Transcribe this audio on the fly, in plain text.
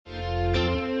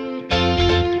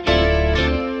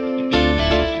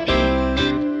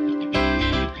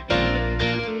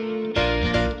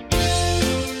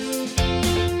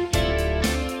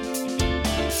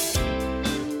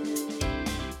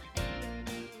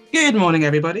Good morning,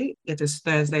 everybody. It is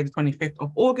Thursday, the 25th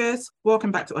of August.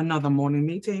 Welcome back to another morning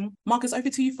meeting. Marcus, over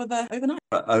to you for the overnight.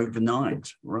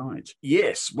 Overnight, right.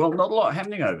 Yes, well, not a lot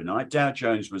happening overnight. Dow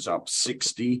Jones was up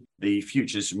 60. The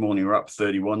futures this morning were up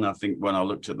 31. I think when I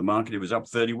looked at the market, it was up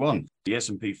 31. The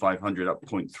S&P 500 up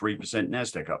 0.3%,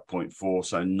 NASDAQ up 0.4%,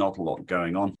 so not a lot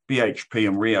going on. BHP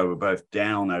and Rio were both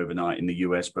down overnight in the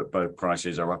US, but both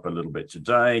prices are up a little bit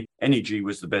today. Energy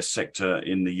was the best sector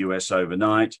in the US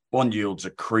overnight. Bond yields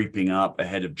are creeping up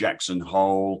ahead of Jackson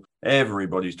Hole.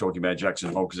 Everybody's talking about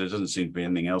Jackson Hole because there doesn't seem to be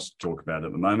anything else to talk about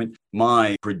at the moment.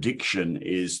 My prediction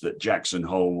is that Jackson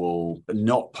Hole will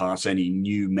not pass any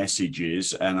new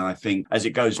messages. And I think as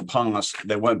it goes past,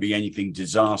 there won't be anything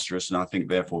disastrous. And I think,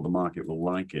 therefore, the market will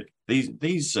like it.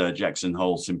 These Jackson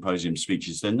Hole symposium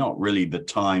speeches, they're not really the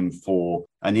time for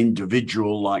an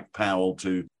individual like Powell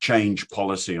to change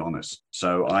policy on us.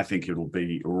 So I think it'll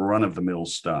be run-of-the-mill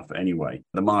stuff anyway.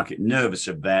 The market nervous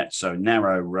of that, so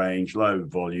narrow range, low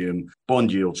volume,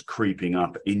 bond yields creeping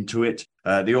up into it.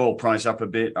 The oil price up a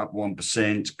bit, up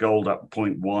 1%, gold up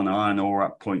 0.1, iron ore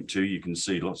up 0.2. You can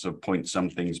see lots of point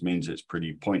somethings means it's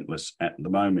pretty pointless at the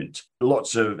moment.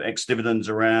 Lots of ex-dividends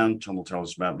around. Tom will tell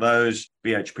us about those.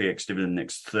 BHP ex-dividend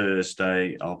next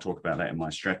Thursday. I'll talk about that in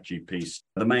my strategy piece.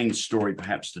 The main story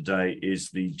perhaps today is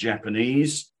the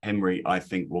Japanese. Henry, I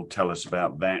think, will tell us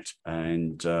about that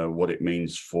and what it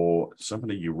means for some of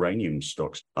the uranium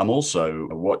stocks. I'm also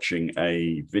watching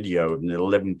a video of an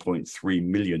 $11.3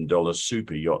 million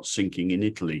super yacht sinking in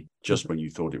Italy just when you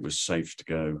thought it was safe to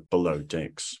go below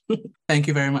decks. Thank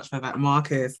you very much for that,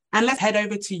 Marcus. And let's head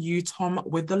over to you, Tom,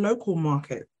 with the local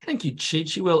market. Thank you,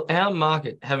 Chichi. Well, our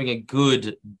market having a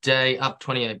good day, up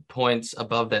 28 points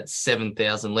above that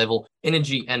 7,000 level.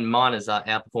 Energy and miners are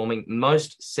outperforming.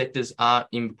 Most sectors are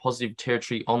in positive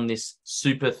territory on this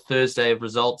super Thursday of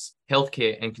results.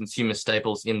 Healthcare and consumer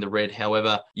staples in the red.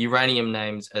 However, uranium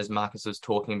names, as Marcus was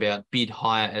talking about, bid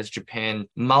higher as Japan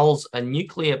mulls a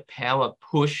nuclear power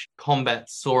push, combat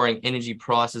soaring energy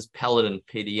prices. Paladin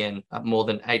PDN up more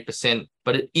than 8%.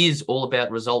 But it is all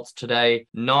about results today.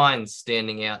 Nine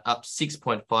standing out, up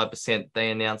 6.5%.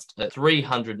 They announced a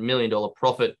 $300 million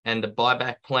profit and a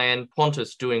buyback plan.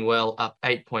 Qantas doing well, up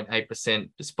 8.8%,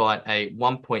 despite a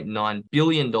 $1.9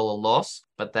 billion loss.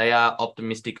 But they are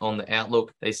optimistic on the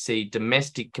outlook. They see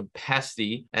domestic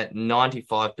capacity at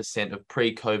 95% of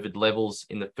pre-COVID levels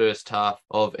in the first half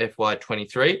of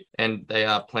FY23, and they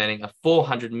are planning a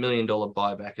 $400 million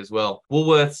buyback as well.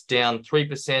 Woolworths down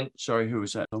 3%. Sorry, who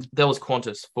was that? That was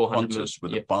Qantas, $400 million.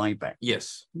 With a buyback.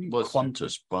 Yes. Was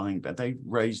Qantas buying back? They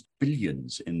raised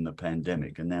billions in the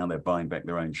pandemic, and now they're buying back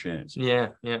their own shares. Yeah.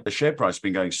 The share price has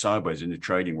been going sideways in the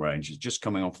trading range. It's just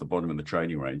coming off the bottom of the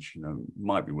trading range.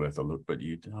 Might be worth a look, but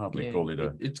you'd hardly call it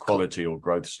it's quality or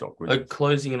growth stock.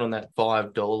 Closing in on that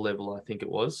 $5 level, I think it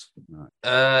was.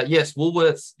 Right. Yes,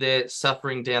 Woolworths, they're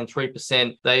suffering down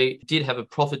 3%. They did have a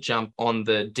profit jump on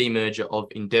the demerger of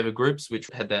Endeavour Groups, which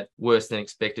had that worse than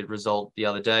expected result the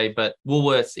other day. But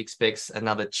Woolworths expects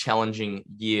another challenging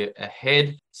year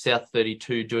ahead. South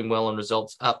 32 doing well on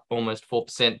results, up almost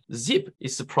 4%. Zip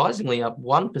is surprisingly up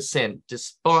 1%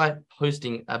 despite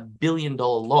posting a $1 billion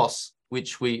loss,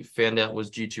 which we found out was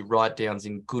due to write-downs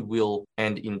in goodwill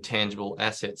and intangible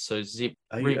assets. So Zip...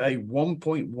 A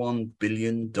 $1.1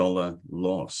 billion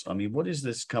loss. I mean, what is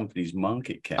this company's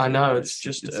market cap? I know, it's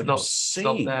just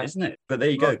obscene, isn't it? But there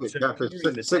you go. Cap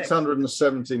is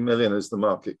 670 million is the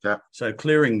market cap. So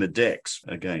clearing the decks,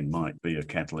 again, might be a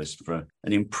catalyst for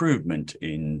an improvement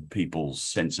in people's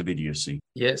sense of idiocy.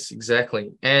 Yes,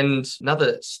 exactly. And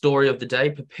another story of the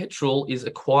day, Perpetual is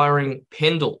acquiring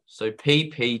Pendal. So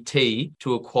PPT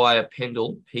to acquire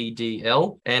Pendal,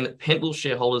 PDL. And Pendal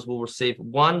shareholders will receive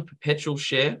one Perpetual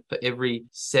share for every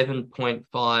 7.5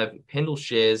 Pendal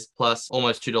shares, plus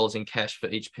almost $2 in cash for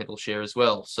each Pendal share as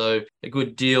well. So a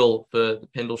good deal for the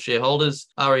Pendal shareholders.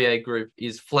 REA Group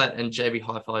is flat and JB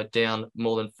Hi-Fi down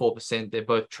more than 4%. They're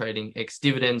both trading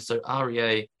ex-dividend. So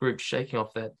REA Group shaking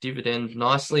off that dividend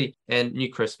nicely, and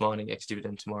Newcrest Mining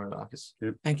ex-dividend tomorrow, Marcus.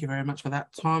 Yep. Thank you very much for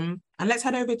that, Tom. And let's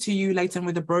head over to you, Leighton,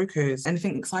 with the brokers.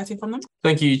 Anything exciting from them?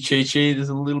 Thank you, Chi-Chi. There's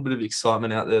a little bit of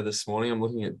excitement out there this morning. I'm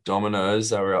looking at Domino's.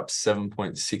 They were up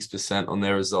 7.6% on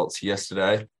their results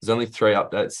yesterday. There's only 3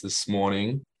 updates this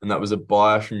morning, and that was a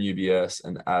buy from UBS,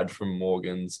 an add from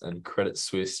Morgans, and Credit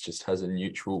Suisse just has a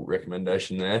neutral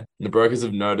recommendation there. And the brokers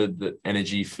have noted that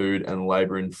energy, food, and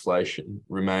labour inflation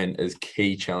remain as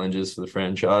key challenges for the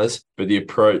franchise, but the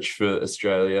approach for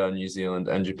Australia, New Zealand,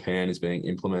 and Japan is being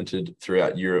implemented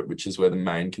throughout Europe, which is where the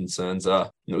main concerns are.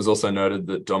 And it was also noted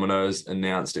that Domino's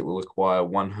announced it will acquire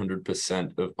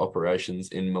 100% of operations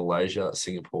in Malaysia,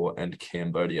 Singapore, and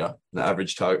Cambodia. The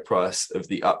average target price of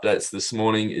the updates this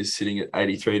morning is sitting at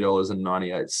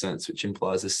 $83.98, which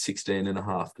implies a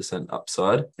 16.5%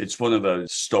 upside. It's one of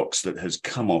those stocks that has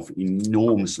come off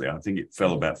enormously. I think it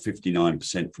fell about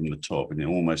 59% from the top in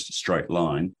almost a straight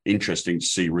line. Interesting to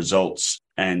see results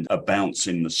and a bounce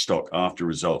in the stock after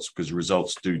results, because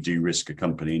results do de-risk a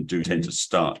company and do tend to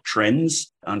start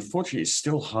trends. Unfortunately, it's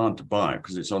still hard to buy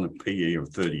because it's on a PE of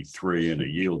 33 and a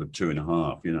yield of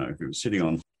 2.5. You know, if it was sitting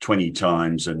on 20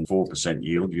 times and 4%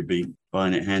 yield, you'd be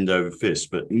buying it hand over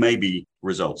fist. But maybe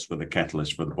results for the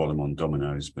catalyst for the bottom on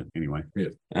Domino's. But anyway. Yeah.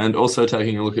 And also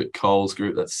taking a look at Coles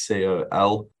Group, that's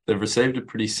COL. They've received a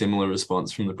pretty similar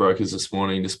response from the brokers this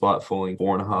morning, despite falling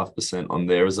 4.5% on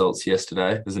their results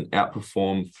yesterday. There's an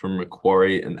outperform from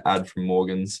Macquarie, an add from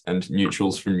Morgans, and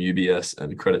neutrals from UBS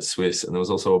and Credit Suisse. And there was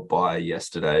also a buy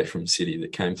yesterday from Citi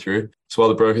that came through. So while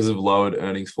the brokers have lowered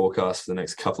earnings forecasts for the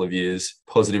next couple of years,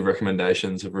 positive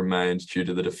recommendations have remained due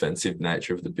to the defensive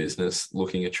nature of the business,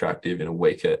 looking attractive in a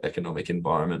weaker economic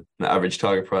environment. The average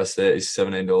target price there is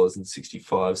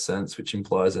 $17.65, which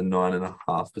implies a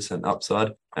 9.5%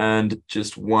 upside. And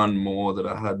just one more that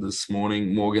I had this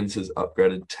morning, Morgans has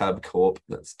upgraded Tabcorp,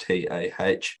 that's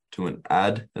TAH, to an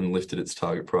add and lifted its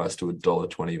target price to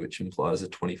 $1.20, which implies a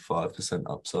 25%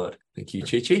 upside. Thank you,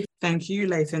 Chichi. Thank you,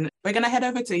 Leighton. We're going to head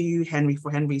over to you, Henry,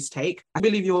 for Henry's take. I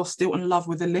believe you're still in love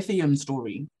with the lithium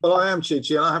story. Well, I am,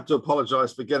 Chichi, and I have to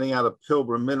apologise for getting out of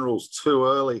Pilbara Minerals too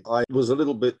early. I was a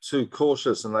little bit too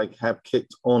cautious and they have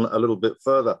kicked on a little bit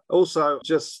further. Also,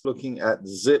 just looking at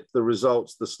Zip, the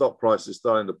results, the stock price is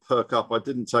starting to perk up. I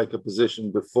didn't take a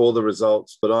position before the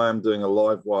results, but I am doing a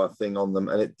live wire thing on them,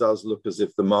 and it does look as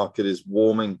if the market is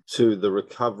warming to the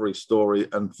recovery story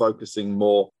and focusing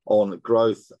more on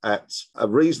growth at a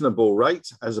reasonable rate,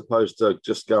 as opposed to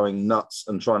just going nuts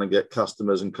and trying to get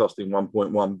customers and costing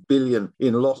 1.1 billion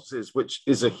in losses, which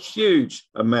is a huge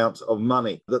amount of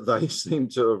money that they seem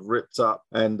to have ripped up.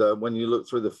 And when you look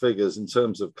through the figures in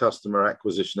terms of customer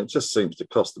acquisition, it just seems to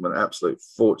cost them an absolute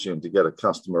fortune to get a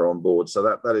customer on board. So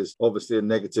that is obviously a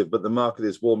negative, but the market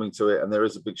is warming to it and there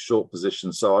is a big short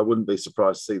position. So I wouldn't be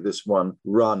surprised to see this one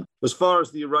run. As far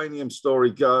as the uranium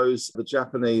story goes, the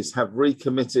Japanese have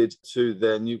recommitted to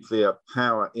their nuclear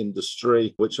power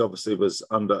industry, which obviously was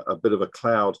under a bit of a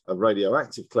cloud, a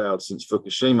radioactive cloud since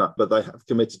Fukushima, but they have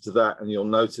committed to that. And you'll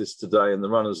notice today in the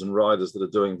runners and riders that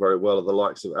are doing very well are the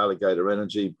likes of Alligator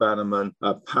Energy, Bannerman,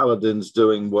 Paladin's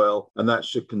doing well, and that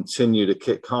should continue to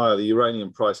kick higher. The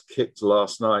uranium price kicked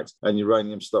last night and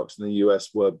uranium stocks in the US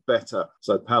were better.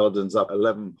 So Paladin's up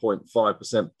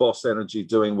 11.5%, Boss Energy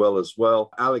doing well as well.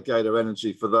 Alligator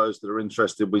Energy, for those that are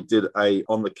interested, we did a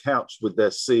On the Couch with their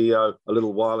CEO a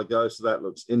little while ago, so that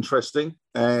looks interesting.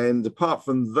 And apart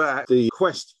from that, the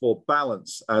quest for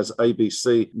balance, as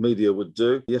ABC Media would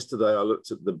do. Yesterday, I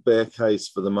looked at the bear case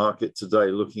for the market. Today,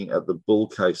 looking at the bull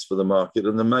case for the market.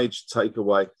 And the major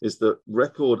takeaway is that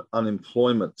record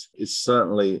unemployment is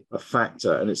certainly a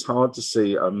factor. And it's hard to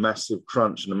see a massive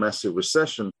crunch and a massive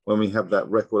recession when we have that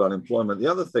record unemployment.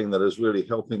 The other thing that is really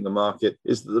helping the market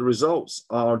is that the results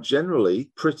are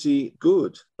generally pretty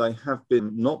good. They have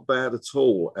been not bad at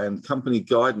all. And company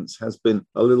guidance has been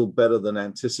a little better than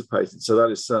anticipated. So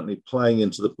that is certainly playing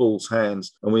into the bull's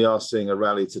hands. And we are seeing a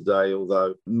rally today,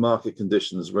 although market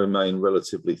conditions remain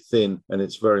relatively thin and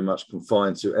it's very much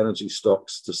confined to energy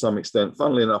stocks to some extent.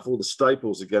 Funnily enough, all the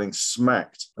staples are getting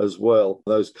smacked as well.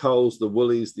 Those Coles, the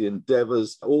Woolies, the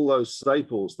Endeavours, all those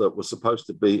staples that were supposed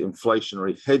to be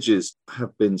inflationary hedges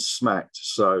have been smacked.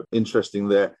 So interesting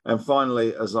there. And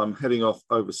finally, as I'm heading off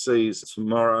overseas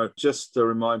tomorrow, just to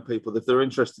remind people that if they're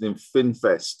interested in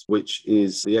FinFest, which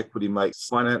is the Equity Mates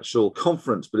financial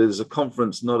conference, but it is a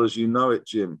conference not as you know it,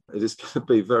 Jim. It is going to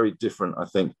be very different, I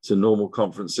think, to normal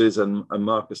conferences. And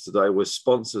Marcus, today, we're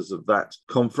sponsors of that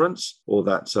conference or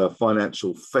that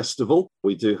financial festival.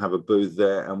 We do have a booth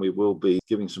there and we will be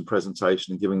giving some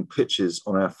presentation and giving pitches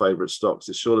on our favourite stocks.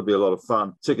 It's sure to be a lot of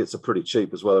fun. Tickets are pretty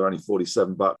cheap as well. They're only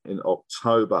 $47 in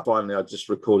October. Finally, I just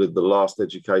recorded the last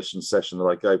education session that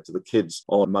I gave to the kids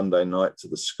on Monday night to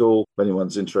the school. If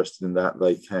anyone's interested in that,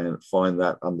 they can find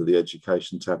that under the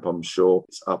education tab. I'm sure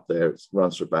it's up there. It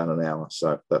runs for about an hour.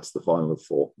 So that's the final of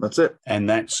 4. That's it. And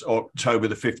that's October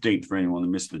the 15th for anyone who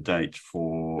missed the date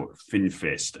for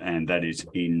FinFest. And that is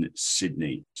in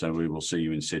Sydney. So we will see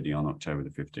you in Sydney on October the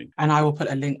 15th. And I will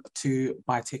put a link to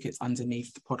buy tickets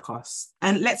underneath the podcast.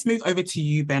 And let's move over to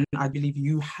you, Ben. I believe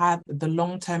you have the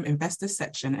long-term investors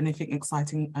section. Anything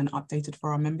exciting and updated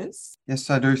for our members? Yes,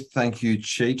 I do. Thank you,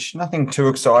 Cheech. Nothing too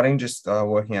exciting, just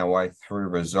working our way through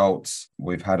results.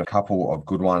 We've had a couple couple of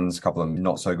good ones, a couple of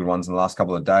not so good ones in the last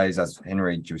couple of days. As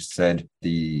Henry just said,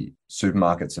 the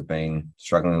supermarkets have been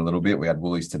struggling a little bit. We had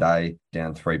Woolies today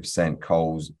down 3%,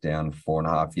 Coles down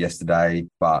 4.5% yesterday,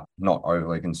 but not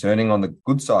overly concerning. On the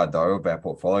good side, though, of our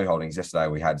portfolio holdings, yesterday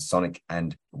we had Sonic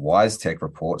and WiseTech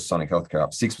reports. Sonic Healthcare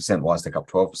up 6%, WiseTech up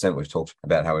 12%. We've talked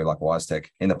about how we like WiseTech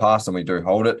in the past, and we do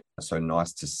hold it. So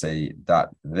nice to see that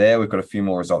there. We've got a few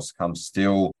more results to come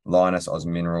still. Lynas, Oz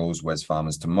Minerals,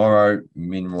 Wesfarmers tomorrow,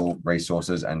 Mineral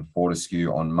Resources and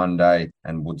Fortescue on Monday,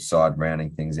 and Woodside rounding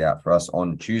things out for us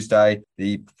on Tuesday.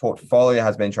 The portfolio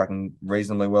has been tracking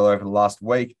reasonably well over the last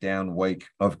week, down week,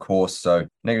 of course, so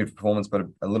negative performance, but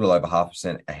a little over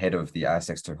 0.5% ahead of the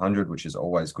ASX 200, which is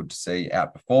always good to see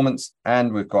outperformance.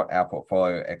 And we've got our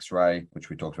portfolio X-ray,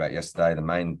 which we talked about yesterday. The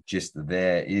main gist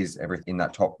there is everything in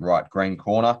that top right green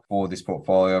corner. For this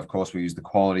portfolio, of course, we use the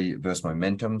quality versus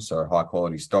momentum, so high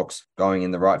quality stocks going in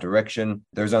the right direction.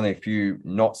 There's only a few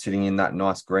not sitting in that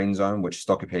nice green zone, which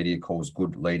Stockopedia calls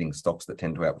good leading stocks that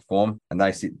tend to outperform, and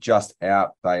they sit just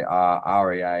out. They are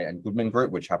REA and Goodman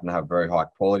Group, which happen to have very high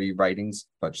quality ratings,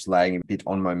 but just lagging a bit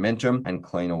on momentum, and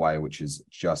Cleanaway, which is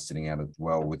just sitting out as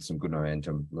well with some good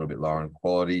momentum, a little bit lower in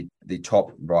quality. The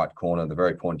top right corner, the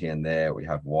very pointy end there, we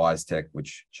have WiseTech,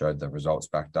 which showed the results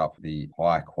backed up the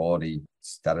high quality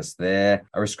status there.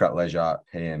 Aristocrat Leisure,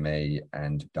 PME,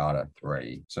 and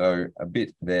Data3. So a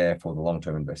bit there for the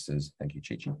long-term investors. Thank you,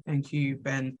 Chichi. Thank you,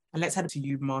 Ben. And let's head to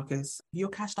you, Marcus. You're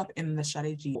cashed up in the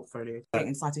strategy portfolio. Anything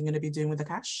exciting going to be doing with the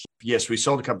cash? Yes, we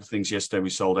sold a couple of things yesterday.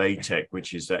 We sold ATEC,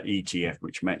 which is that ETF,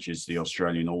 which matches the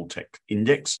Australian All Tech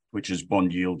Index, which as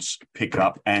bond yields pick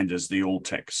up and as the all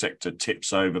tech sector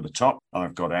tips over the top,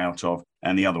 I've got out of.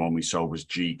 And the other one we sold was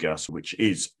GGUS, which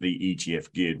is the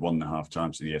ETF geared 1.5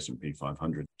 times to the S&P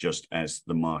 500. Just as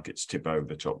the markets tip over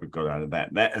the top, we've got out of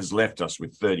that. That has left us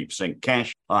with 30%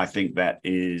 cash. I think that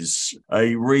is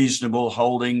a reasonable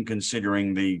holding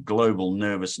considering the global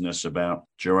nervousness about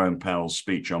Jerome Powell's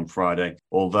speech on Friday.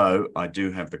 Although I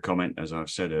do have the comment, as I've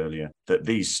said earlier, that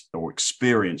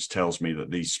experience tells me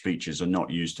that these speeches are not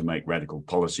used to make radical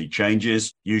policy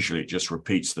changes. Usually it just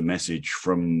repeats the message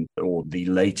or the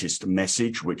latest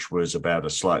message, which was about a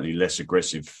slightly less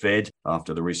aggressive Fed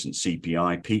after the recent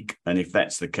CPI peak. And if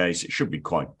that's the case, it should be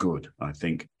quite good, I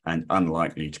think, and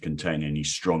unlikely to contain any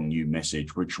strong new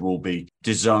message, which will be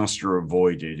disaster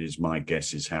avoided, is my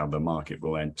guess, is how the market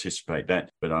will anticipate that.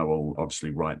 But I will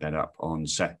obviously write that up on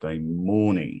Saturday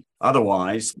morning.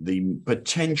 Otherwise, the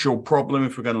potential problem,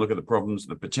 if we're going to look at the problems,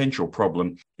 the potential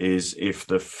problem is if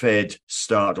the Fed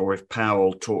or if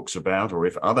Powell talks about, or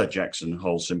if other Jackson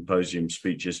Hole Symposium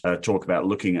speeches talk about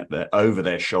looking at over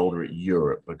their shoulder at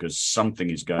Europe, because something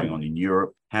is going on in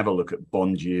Europe. Have a look at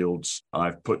bond yields.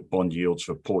 I've put bond yields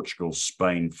for Portugal,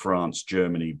 Spain, France,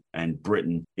 Germany, and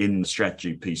Britain in the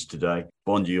strategy piece today.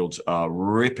 Bond yields are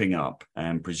ripping up,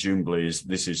 and presumably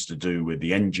this is to do with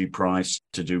the energy price,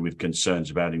 to do with concerns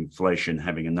about inflation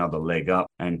having another leg up,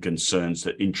 and concerns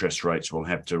that interest rates will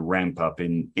have to ramp up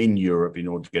in Europe in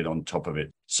order to get on top of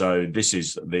it. So this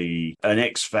is an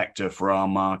X factor for our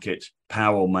market.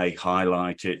 Powell may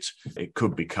highlight it. It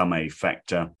could become a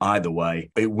factor. Either way,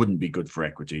 it wouldn't be good for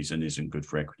equities and isn't good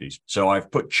for equities. So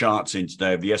I've put charts in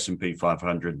today of the S&P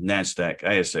 500, NASDAQ,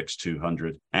 ASX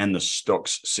 200, and the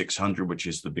Stocks 600, which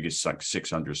is the biggest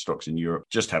 600 stocks in Europe.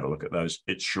 Just have a look at those.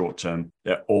 It's short term.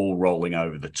 They're all rolling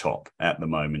over the top at the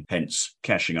moment, hence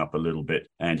cashing up a little bit.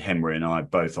 And Henry and I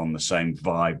both on the same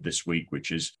vibe this week,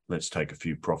 which is let's take a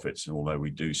few profits. And although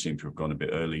we do seem to have gone a bit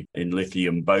early in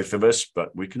lithium, both of us,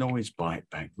 but we can always buy it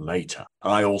back later.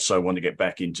 I also want to get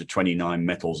back into 29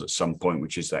 metals at some point,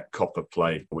 which is that copper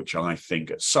play, which I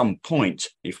think at some point,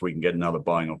 if we can get another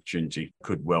buying opportunity,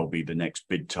 could well be the next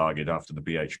bid target after the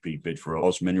BHP bid for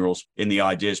Oz Minerals. In the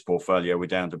ideas portfolio, we're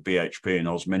down to BHP and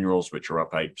Oz Minerals, which are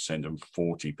up 8% and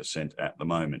 40% at the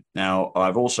moment. Now,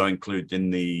 I've also included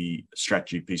in the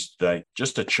strategy piece today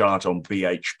just a chart on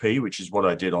BHP, which is what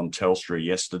I did on Telstra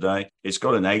yesterday. It's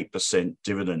got an 8%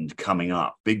 dividend coming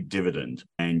up, big dividend,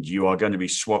 and you are going to be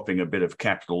swapping a bit of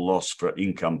capital loss for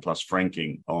income plus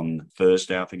franking on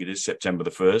Thursday, I think it is September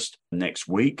the 1st, next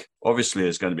week. Obviously,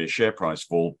 there's going to be a share price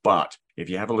fall, but if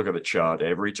you have a look at the chart,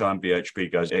 every time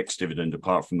BHP goes ex-dividend,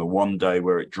 apart from the one day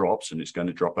where it drops, and it's going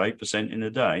to drop 8% in a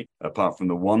day, apart from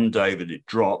the one day that it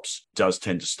drops, does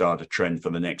tend to start a trend for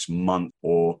the next month,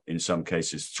 or in some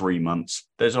cases 3 months.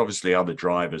 There's obviously other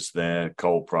drivers there,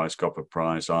 coal price, copper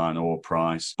price, iron ore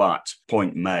price, but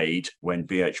point made, when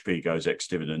BHP goes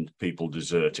ex-dividend, people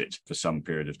desert it for some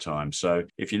period of time. So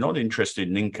if you're not interested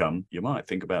in income, you might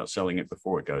think about selling it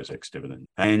before it goes ex-dividend.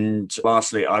 And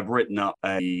lastly, I've written up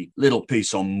a little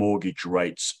piece on mortgage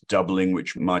rates doubling,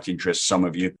 which might interest some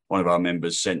of you. One of our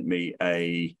members sent me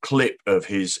a clip of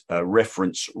his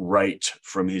reference rate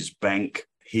from his bank.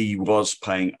 He was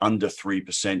paying under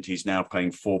 3%. He's now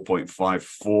paying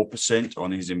 4.54%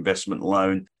 on his investment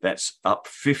loan. That's up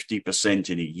 50%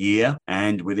 in a year.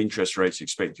 And with interest rates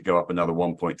expected to go up another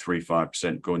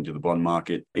 1.35% according to the bond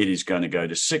market, it is going to go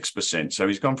to 6%. So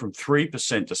he's gone from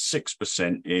 3% to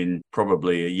 6% in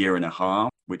probably a year and a half,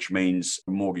 which means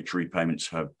mortgage repayments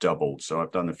have doubled. So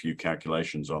I've done a few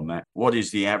calculations on that. What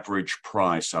is the average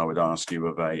price, I would ask you,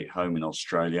 of a home in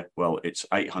Australia? Well, it's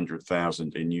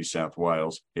 800,000 in New South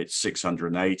Wales. It's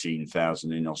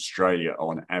 618,000 in Australia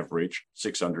on average,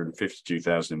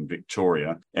 652,000 in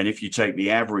Victoria. And if you take the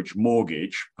average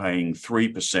mortgage paying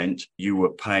 3%, you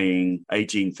were paying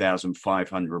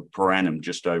 18,500 per annum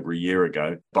just over a year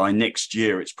ago. By next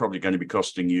year, it's probably going to be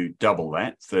costing you double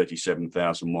that,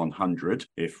 37,100,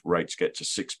 if rates get to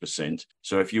 6%.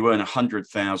 So if you earn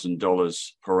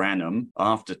 $100,000 per annum,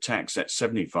 after tax, that's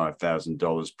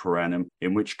 $75,000 per annum,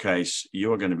 in which case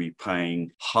you're going to be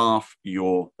paying half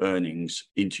your earnings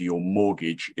into your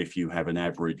mortgage if you have an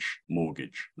average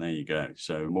mortgage. There you go.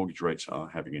 So mortgage rates are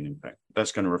having an impact.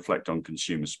 That's going to reflect on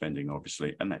consumer spending,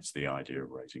 obviously, and that's the idea of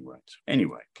raising rates.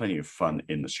 Anyway, plenty of fun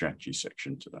in the strategy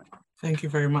section today. Thank you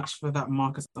very much for that,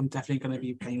 Marcus. I'm definitely going to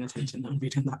be paying attention and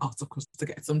reading that article to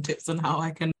get some tips on how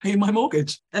I can pay my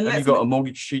mortgage. And have you got a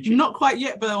mortgage cheat sheet? Not quite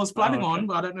yet, but I was planning on,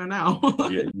 but I don't know now.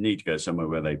 You need to go somewhere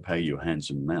where they pay you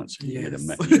handsome amounts. So you Yes.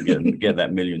 get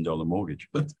that $1 million mortgage.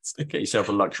 Get yourself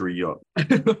a luxury yacht.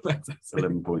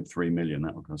 $11.3 million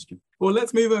that will cost you. Well,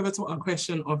 let's move over to our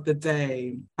question of the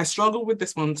day. I struggled with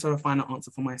this one to find an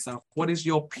answer for myself. What is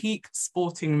your peak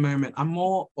sporting moment? I'm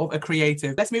more of a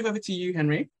creative. Let's move over to you,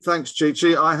 Henry. Thanks,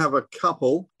 Chi-Chi. I have a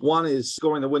couple. One is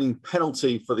scoring the winning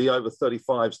penalty for the over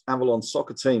 35s Avalon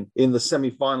soccer team in the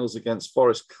semi-finals against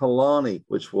Forest Kalani,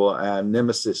 which were our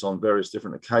nemesis on various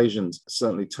different occasions.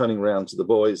 Certainly turning around to the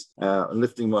boys and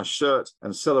lifting my shirt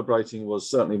and celebrating was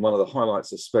certainly one of the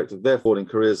highlights, I suspect, of their sporting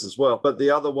careers as well. But the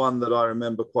other one that I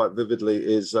remember quite vividly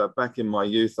is back in my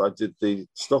youth, I did the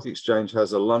Stock Exchange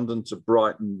has a London to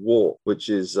Brighton walk, which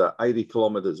is 80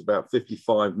 kilometres, about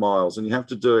 55 miles. And you have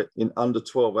to do it in under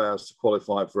 12 hours to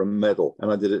qualify for a medal.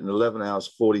 And I did it in 11 hours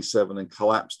 47 and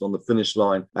collapsed on the finish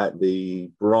line at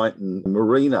the Brighton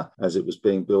Marina as it was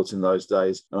being built in those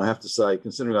days. And I have to say,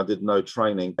 considering I did no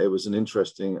training, it was an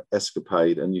interesting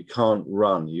escapade. And you can't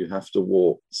run, you have to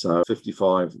walk. So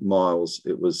 55 miles,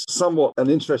 it was somewhat an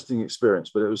interesting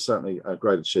experience, but it was certainly a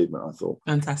great achievement, I thought.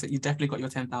 Fantastic. You definitely got your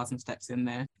 10,000 steps in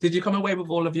there. Did you come away with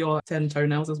all of your 10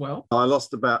 toenails as well? I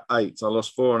lost about 8. I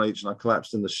lost 4 on each and I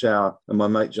collapsed in the shower. And my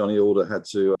mate Johnny Alder had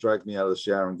to drag me out of the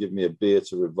shower and give me a beer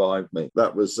to revive me.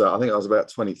 That was, I think I was about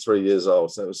 23 years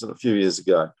old. So it was a few years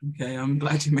ago. Okay, I'm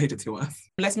glad you made it to us.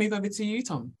 Let's move over to you,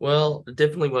 Tom. Well, I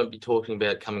definitely won't be talking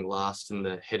about coming last in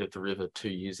the head of the river 2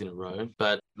 years in a row,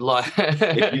 but like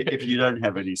if you don't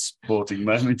have any sporting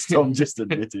moments, Tom, just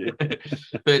admit it.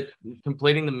 But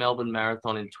completing the Melbourne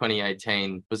Marathon in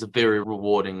 2018 was a very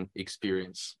rewarding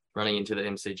experience. Running into the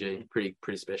MCG, pretty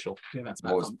special. Yeah, that's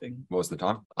about something. What was the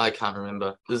time? I can't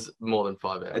remember. There's more than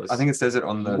 5 hours. I think it says it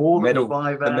on the medal,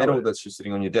 the medal that's just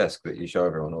sitting on your desk that you show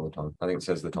everyone all the time. I think it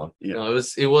says the time. Yeah. No,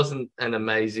 it wasn't an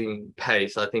amazing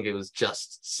pace. I think it was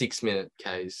just 6-minute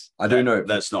Ks. I do know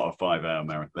That's not a 5-hour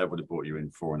marathon. That would have brought you in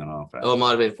 4.5 hours. Oh, it might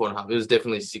have been 4.5. It was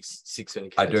definitely 6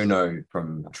 minute Ks. I do know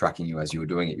from tracking you as you were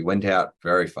doing it, you went out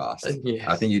very fast. Yes.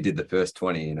 I think you did the first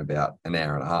 20 in about an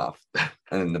hour and a half.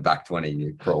 And then the back 20,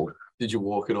 you crawled. Did you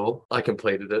walk at all? I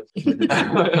completed it.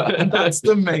 That's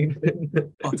the main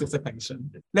thing. Participation.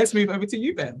 Let's move over to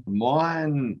you, Ben.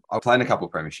 Mine, I played in a couple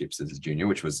of premierships as a junior,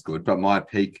 which was good. But my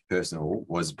peak personal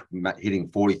was hitting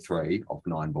 43 off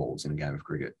 9 balls in a game of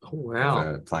cricket. Oh, wow.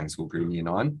 For playing school cricket in year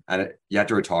 9. And you had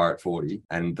to retire at 40.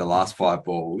 And the last 5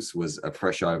 balls was a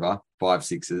fresh over, 5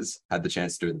 sixes, had the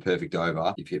chance to do the perfect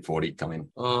over. If you hit 40, come in.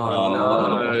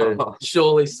 Oh, no.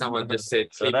 Surely someone just said,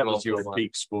 So keep that him was off your the line.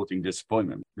 peak sporting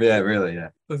disappointment. Yeah, really, yeah.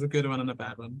 There's a good one and a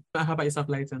bad one. How about yourself,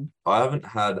 Leighton? I haven't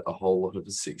had a whole lot of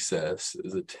success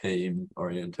as a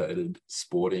team-orientated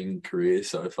sporting career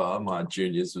so far. My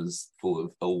juniors was full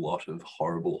of a lot of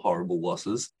horrible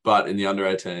losses. But in the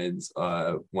under-18s,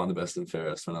 I won the best and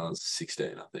fairest when I was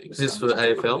 16, I think. Is this for the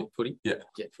AFL footy? Yeah,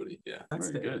 footy, yeah. That's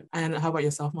Very good. And how about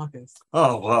yourself, Marcus?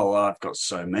 Oh, well, I've got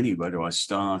so many. Where do I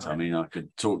start? I mean, I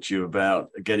could talk to you about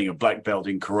getting a black belt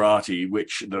in karate,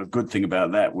 which the good thing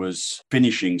about that was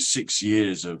finishing 6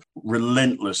 years of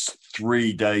relentless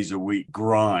 3 days a week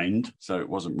grind. So it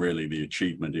wasn't really the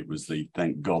achievement. It was the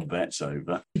thank God that's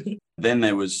over. Then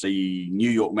there was the New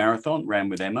York Marathon, ran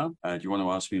with Emma. Do you want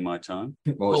to ask me my time?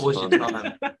 What was your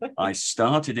time? I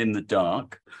started in the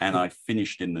dark and I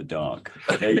finished in the dark.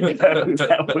 There you go.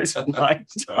 That was my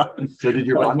time. So did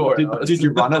you run? Did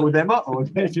you run it with Emma? Or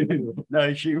did you?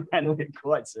 No, she ran it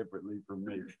quite separately from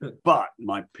me. But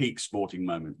my peak sporting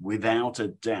moment, without a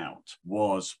doubt,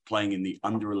 was playing in the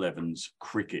under-11s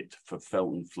cricket for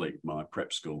Felton Fleet, my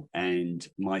prep school. And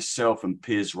myself and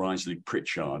Piers Risley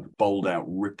Pritchard bowled out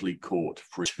Ripley Court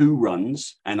for 2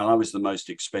 runs. And I was the most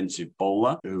expensive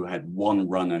bowler who had 1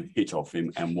 runner hit off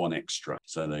him and 1 extra.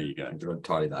 So there you go. I'm going to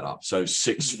tidy that up. So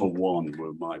 6 for 1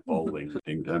 were my bowling. I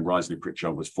think Risley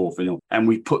Pritchard was 4 for 0. And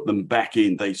we put them back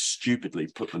in. They stupidly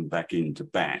put them back in to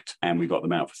bat. And we got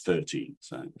them out for 13.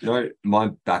 So No, my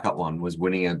backup one was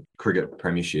winning a cricket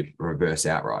premiership reverse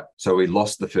outright. So we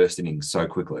lost the first innings so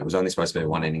quickly. It was only supposed to be a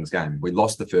 1 innings game. We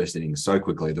lost the first innings so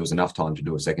quickly. There was enough time to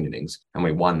do a second innings and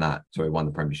we won that. So we won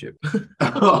the premiership.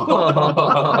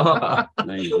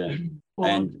 there you go.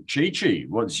 And Chi-Chi,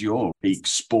 what's your peak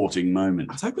sporting moment?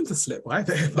 I was hoping to slip by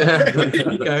there. But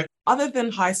there you go. Other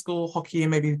than high school hockey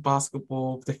and maybe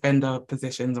basketball, defender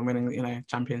positions and winning,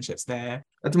 championships there.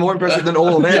 That's more impressive than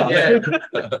all of them. Yeah.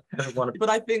 But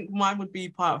I think mine would be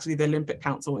partially the Olympic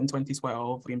Council in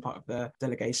 2012, being part of the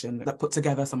delegation that put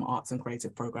together some arts and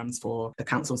creative programs for the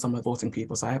council and some supporting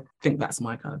people. So I think that's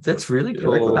my kind of. That's really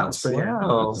cool. That was brilliant.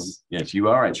 Wow. Yes, you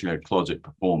are actually a closet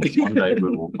performer. One day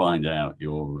we will find out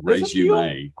your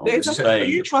resume on the There's a stage.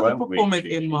 huge other won't we, performers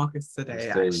Chi-Chi? in Marcus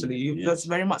today, Stage, actually. yes. There's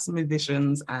very much some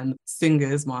musicians and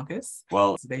singers, Marcus.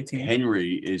 Well, Today team.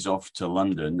 Henry is off to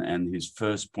London and his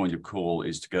first point of call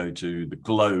is to go to the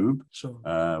Globe,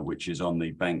 Sure. which is on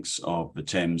the banks of the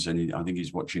Thames. And I think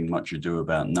he's watching Much Ado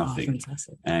About Oh, Nothing.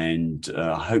 fantastic. And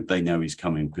I hope they know he's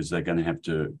coming because they're going to have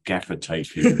to gaffer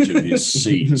tape him to his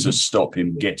seat to stop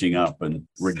him getting up and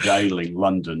regaling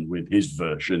London with his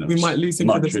version of We might lose him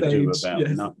to Much the Ado stage. About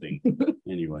Yes. Nothing.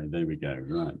 Anyway, there we go.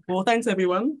 Right. Well, thanks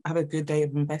everyone. Have a good day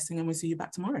of investing and we'll see you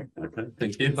back tomorrow. Okay.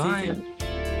 Thank you. Bye.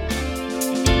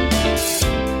 See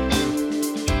you.